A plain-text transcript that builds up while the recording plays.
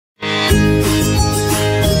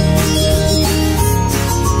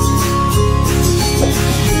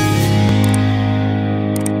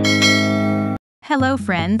Hello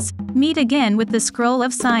friends, meet again with the scroll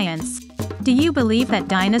of science. Do you believe that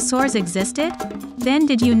dinosaurs existed? Then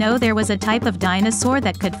did you know there was a type of dinosaur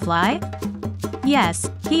that could fly?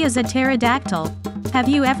 Yes, he is a pterodactyl. Have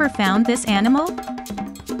you ever found this animal?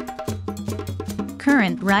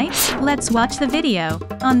 Current, right? Let's watch the video.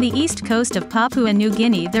 On the east coast of Papua New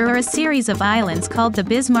Guinea there are a series of islands called the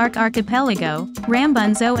BISMARCK Archipelago.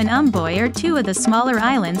 Rambunzo and Umboi are two of the smaller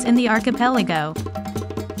islands in the archipelago.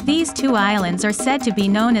 These two islands are said to be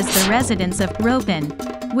known as the residence of Ropen,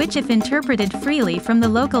 which if interpreted freely from the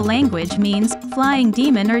local language means flying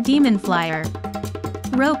demon or demon flyer.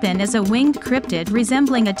 Ropen is a winged cryptid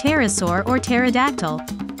resembling a pterosaur or pterodactyl.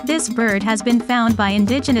 This bird has been found by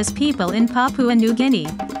indigenous people in Papua New Guinea.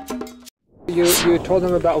 You told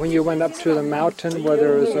them about when you went up to the mountain where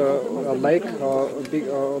there was a lake or a big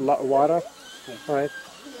water? All right.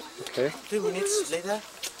 Okay. 2 minutes later,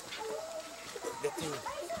 the thing.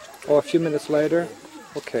 Oh, a few minutes later?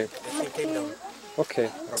 Okay. The thing came down.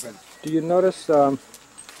 Okay. Do you notice,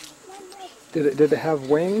 did it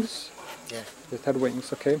have wings? Yeah. It had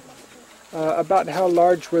wings, okay. About how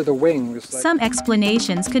large were the wings? Some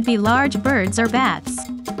explanations could be large birds or bats.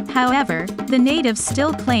 However, the natives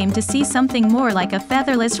still claim to see something more like a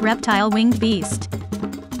featherless reptile winged beast.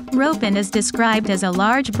 Ropen is described as a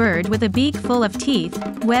large bird with a beak full of teeth,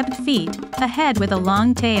 webbed feet, a head with a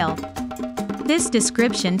long tail. This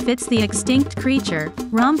description fits the extinct creature,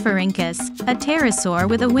 Rhamphorhynchus, a pterosaur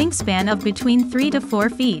with a wingspan of between 3 to 4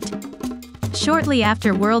 feet. Shortly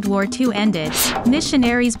after World War II ended,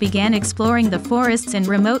 missionaries began exploring the forests and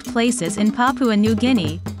remote places in Papua New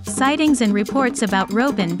Guinea. Sightings and reports about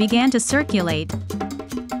Ropen began to circulate.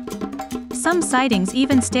 Some sightings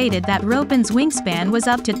even stated that Ropen's wingspan was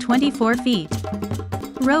up to 24 feet.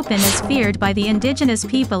 Ropen is feared by the indigenous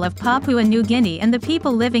people of Papua New Guinea and the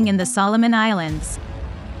people living in the Solomon Islands.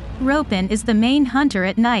 Ropen is the main hunter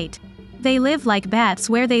at night. They live like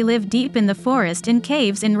bats where they live deep in the forest in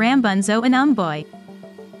caves in Rambunzo and Umboi.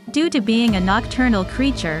 Due to being a nocturnal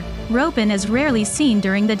creature, Ropen is rarely seen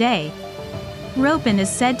during the day. Ropen is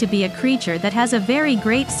said to be a creature that has a very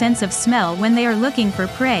great sense of smell when they are looking for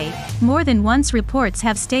prey. More than once reports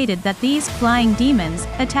have stated that these flying demons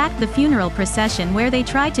attacked the funeral procession where they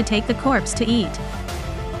tried to take the corpse to eat.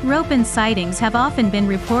 Ropen sightings have often been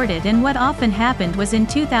reported, and what often happened was in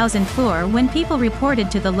 2004 when people reported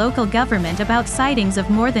to the local government about sightings of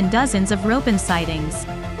more than dozens of Ropen sightings.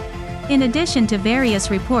 In addition to various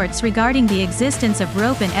reports regarding the existence of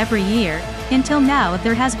Ropen every year, until now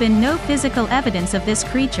there has been no physical evidence of this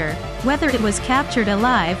creature, whether it was captured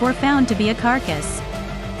alive or found to be a carcass.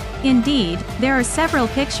 Indeed, there are several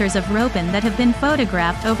pictures of Ropen that have been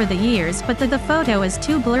photographed over the years, but the photo is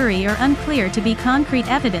too blurry or unclear to be concrete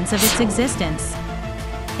evidence of its existence.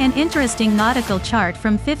 An interesting nautical chart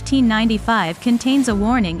from 1595 contains a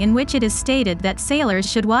warning in which it is stated that sailors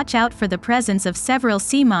should watch out for the presence of several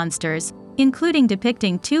sea monsters, including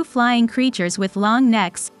depicting two flying creatures with long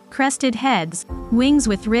necks, crested heads, wings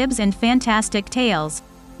with ribs and fantastic tails,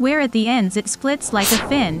 where at the ends it splits like a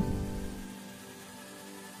fin.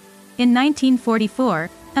 In 1944,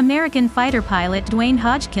 American fighter pilot Dwayne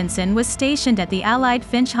Hodgkinson was stationed at the Allied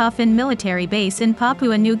Finschhafen military base in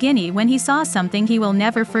Papua New Guinea when he saw something he will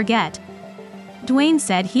never forget. Dwayne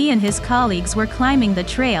said he and his colleagues were climbing the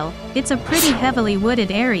trail. It's a pretty heavily wooded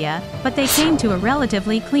area, but they came to a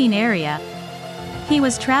relatively clean area. He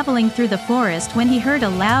was traveling through the forest when he heard a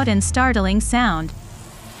loud and startling sound.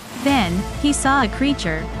 Then, he saw a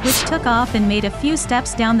creature, which took off and made a few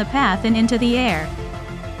steps down the path and into the air.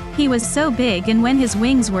 He was so big, and when his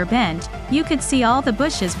wings were bent, you could see all the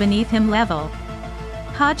bushes beneath him level.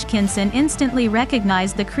 Hodgkinson instantly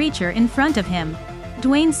recognized the creature in front of him.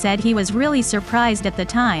 Dwayne said he was really surprised at the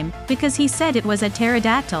time, because he said it was a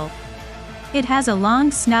pterodactyl. It has a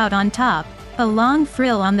long snout on top, a long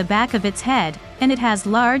frill on the back of its head, and it has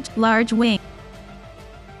large wings.